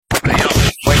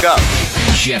wake up.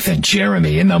 Jeff and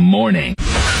Jeremy in the morning.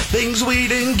 Things we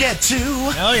didn't get to.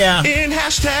 Oh, yeah. In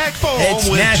hashtag form It's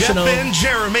with National Jeff and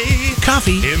Jeremy.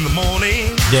 Coffee In the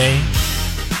morning. Day.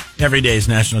 Every day is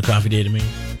National Coffee Day to me.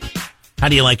 How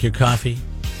do you like your coffee?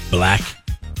 Black.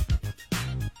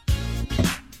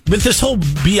 With this whole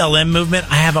BLM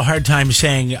movement, I have a hard time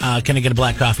saying, can I get a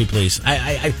black coffee, please?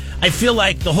 I feel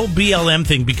like the whole BLM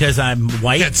thing, because I'm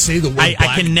white, You can't say the word black.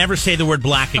 I can never say the word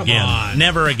black again. on.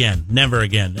 Never again. Never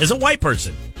again. As a white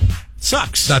person.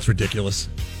 Sucks. That's ridiculous.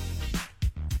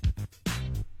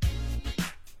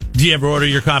 Do you ever order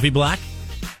your coffee black?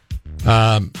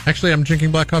 Actually, I'm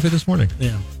drinking black coffee this morning.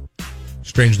 Yeah.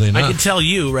 Strangely enough. I can tell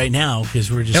you right now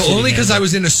because we're just And sitting only because there. I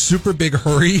was in a super big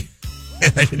hurry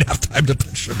and I didn't have time to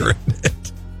put sugar in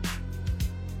it.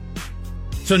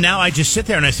 So now I just sit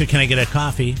there and I say, can I get a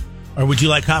coffee? Or would you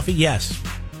like coffee? Yes.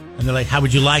 And they're like, how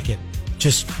would you like it?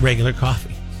 Just regular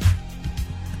coffee.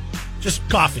 Just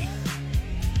coffee.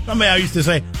 Somebody I used to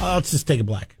say, I'll just take a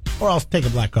black. Or I'll take a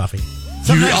black coffee.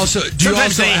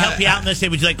 Sometimes they help you out and they say,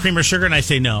 would you like cream or sugar? And I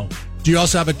say no. Do you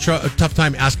also have a tough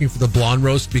time asking for the blonde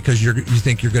roast because you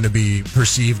think you're going to be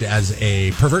perceived as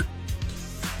a pervert?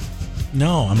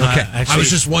 No, I'm not. Okay, Actually, I was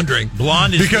just wondering.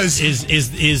 Blonde is, because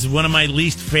is one of my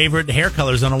least favorite hair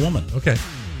colors on a woman. Okay.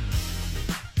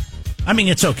 I mean,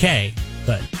 it's okay,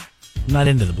 but I'm not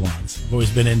into the blondes. I've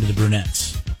always been into the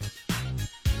brunettes.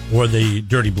 Or the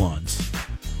dirty blondes.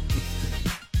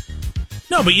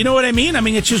 No, but you know what I mean? I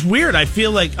mean, it's just weird. I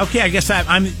feel like, okay, I guess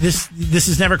I'm this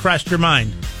has never crossed your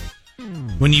mind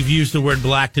when you've used the word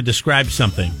black to describe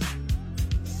something.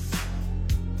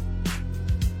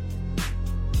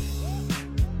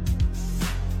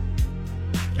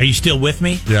 Are you still with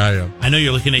me? Yeah, I am. I know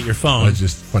you're looking at your phone. It's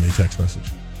just a funny text message.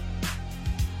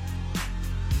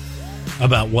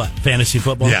 About what? Fantasy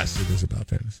football? Yes, it is about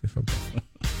fantasy football.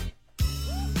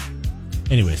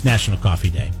 Anyways, National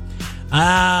Coffee Day.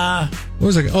 What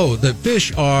was it? Oh, the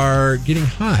fish are getting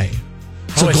high.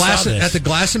 So I saw this. at the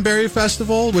Glastonbury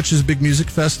Festival, which is a big music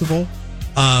festival,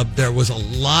 there was a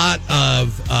lot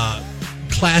of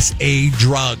Class A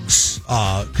drugs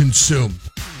consumed.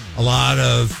 A lot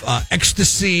of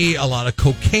ecstasy, a lot of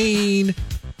cocaine,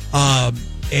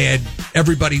 and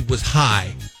everybody was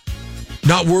high.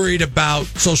 Not worried about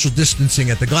social distancing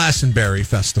at the Glastonbury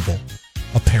Festival,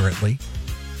 apparently.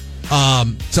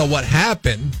 So what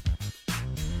happened?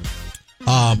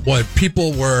 What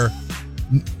people were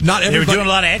not everybody. They were doing a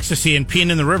lot of ecstasy and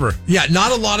peeing in the river. Yeah,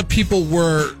 not a lot of people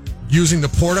were using the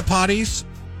porta potties,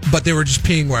 but they were just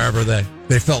peeing wherever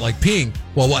they felt like peeing.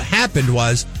 Well, what happened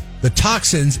was the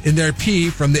toxins in their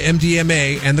pee from the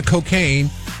MDMA and the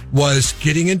cocaine was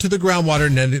getting into the groundwater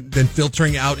and then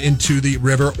filtering out into the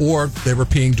river, or they were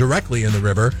peeing directly in the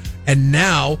river. And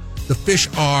now the fish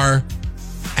are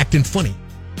acting funny.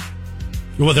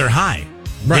 Well, they're high.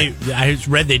 Right. I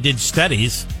read they did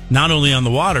studies, not only on the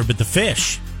water, but the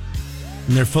fish.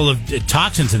 And they're full of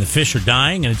toxins, and the fish are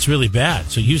dying, and it's really bad.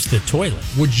 So use the toilet.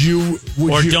 Would you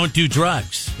don't do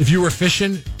drugs. If you were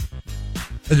fishing,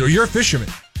 or you're a fisherman,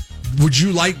 would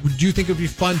you think it would be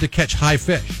fun to catch high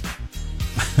fish?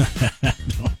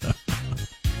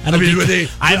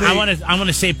 I want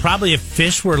to say probably if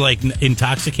fish were like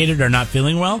intoxicated or not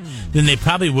feeling well, then they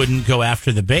probably wouldn't go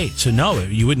after the bait. So no,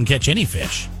 you wouldn't catch any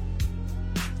fish.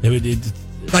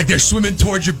 Like they're swimming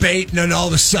towards your bait, and then all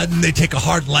of a sudden they take a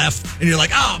hard left, and you're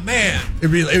like, "Oh man!"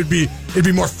 It'd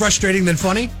be more frustrating than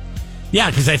funny.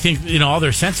 Yeah, because I think all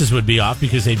their senses would be off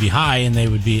because they'd be high, and they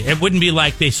would be. It wouldn't be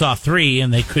like they saw three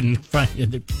and they couldn't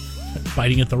find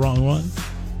biting at the wrong one.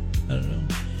 I don't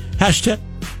know. Hashtag.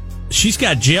 She's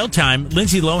got jail time.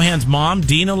 Lindsay Lohan's mom,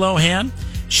 Dina Lohan,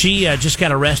 she just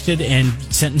got arrested and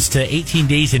sentenced to 18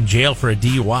 days in jail for a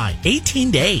DUI. 18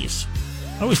 days.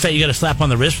 I always thought you got a slap on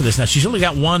the wrist for this. Now, she's only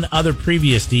got one other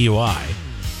previous DUI,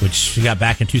 which she got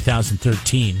back in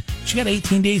 2013. She got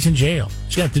 18 days in jail.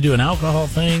 She's got to do an alcohol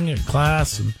thing, a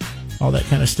class, and all that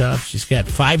kind of stuff. She's got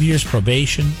 5 years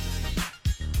probation.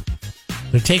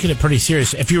 They're taking it pretty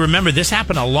serious. If you remember, this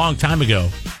happened a long time ago.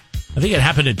 I think it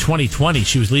happened in 2020.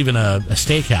 She was leaving a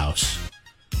steakhouse.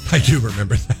 I do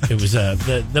remember that. It was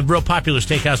the real popular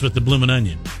steakhouse with the bloomin'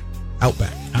 onion.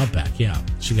 Outback, yeah.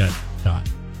 She got caught.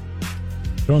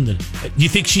 Do you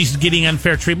think she's getting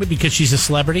unfair treatment because she's a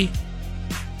celebrity?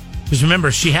 Because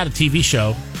remember, she had a TV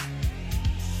show.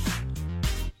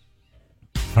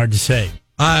 Hard to say.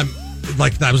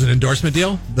 Like that was an endorsement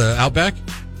deal? The Outback?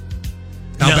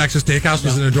 No. Outback's Steakhouse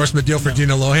was an endorsement deal for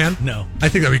Dina Lohan? No. I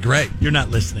think that'd be great. You're not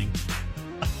listening.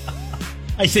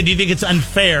 I said, do you think it's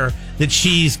unfair that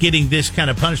she's getting this kind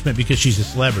of punishment because she's a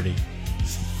celebrity?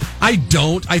 I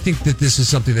don't. I think that this is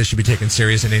something that should be taken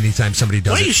serious, and anytime somebody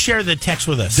does Why don't you it, share the text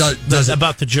with us does it-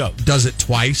 about the joke? does it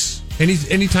twice.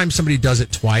 Anytime somebody does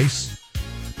it twice,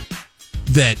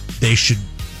 that they should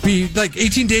be like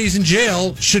 18 days in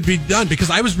jail should be done. Because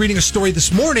I was reading a story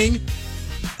this morning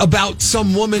about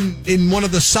some woman in one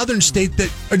of the southern states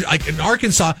that, like in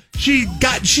Arkansas, she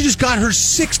just got her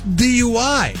 6th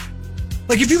DUI.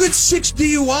 Like if you get 6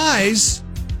 DUIs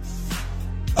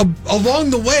along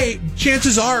the way,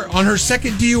 chances are on her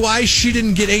 2nd DUI she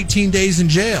didn't get 18 days in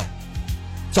jail.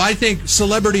 So I think,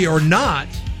 celebrity or not,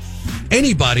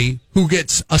 anybody who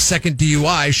gets a 2nd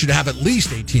DUI should have at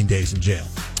least 18 days in jail.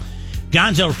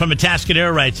 Gonzo from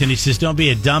Atascadero writes, and he says, don't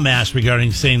be a dumbass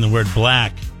regarding saying the word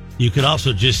black. You could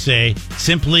also just say,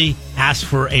 simply ask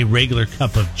for a regular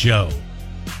cup of Joe.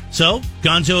 So,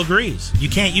 Gonzo agrees. You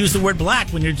can't use the word black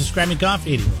when you're describing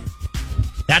coffee anymore.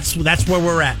 That's where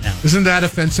we're at now. Isn't that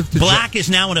offensive to Black is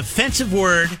now an offensive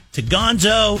word to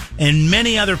Gonzo and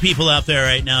many other people out there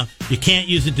right now. You can't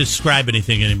use it to describe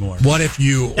anything anymore. What if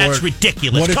you... That's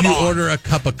ridiculous. What if Come you on. order a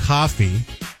cup of coffee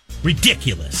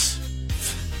Ridiculous.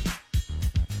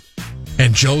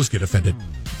 and Joe's get offended?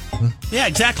 Yeah,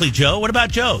 exactly, Joe. What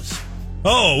about Joe's?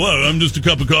 Oh, what? I'm just a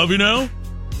cup of coffee now?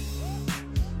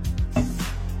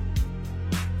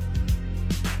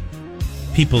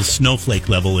 People's snowflake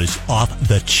level is off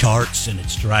the charts, and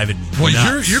it's driving me Well,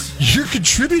 nuts. you're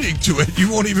contributing to it.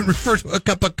 You won't even refer to a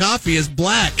cup of coffee as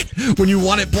black when you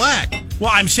want it black.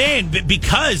 Well, I'm saying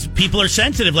because people are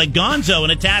sensitive, like Gonzo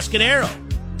and Atascadero.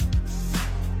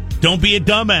 Don't be a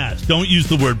dumbass. Don't use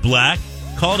the word black.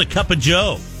 Call it a cup of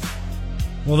Joe.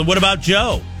 Well, then what about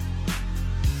Joe?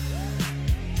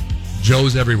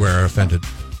 Joes everywhere are offended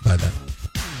by that.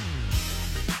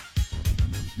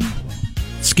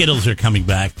 Skittles are coming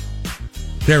back.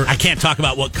 I can't talk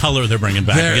about what color they're bringing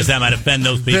back because that might offend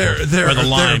those people. Or the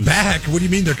limes. They're back. What do you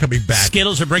mean they're coming back?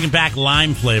 Skittles are bringing back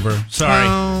lime flavor. Sorry.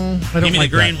 No, I don't Give me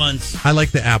like the green that. ones. I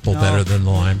like the apple better than the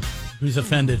lime. Who's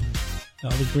offended? All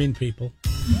the green people.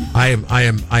 I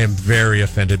am very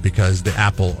offended because the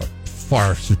apple are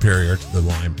far superior to the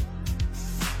lime.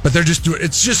 But they're just doing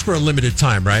it's just for a limited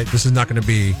time, right? This is not going to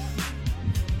be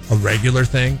a regular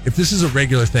thing. If this is a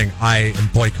regular thing, I am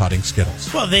boycotting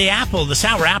Skittles. Well, the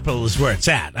sour apple is where it's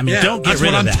at. I mean, Yeah, don't get that's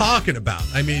rid what of I'm that. talking about.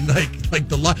 I mean, like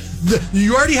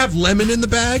you already have lemon in the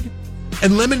bag,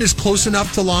 and lemon is close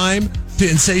enough to lime to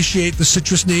insatiate the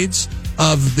citrus needs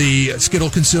of the Skittle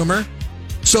consumer.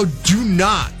 So do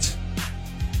not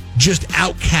just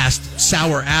outcast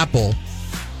sour apple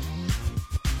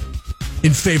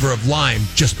in favor of lime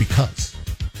just because.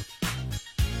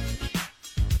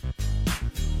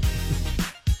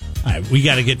 All right, we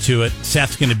got to get to it.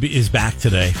 Seth's is back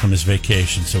today from his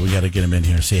vacation, so we got to get him in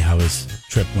here, see how his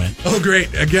trip went. Oh, great.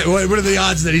 Again, what are the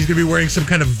odds that he's going to be wearing some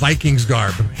kind of Vikings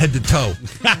garb, head to toe?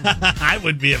 I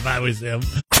would be if I was him.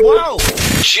 Whoa!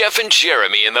 Jeff and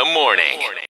Jeremy in the morning.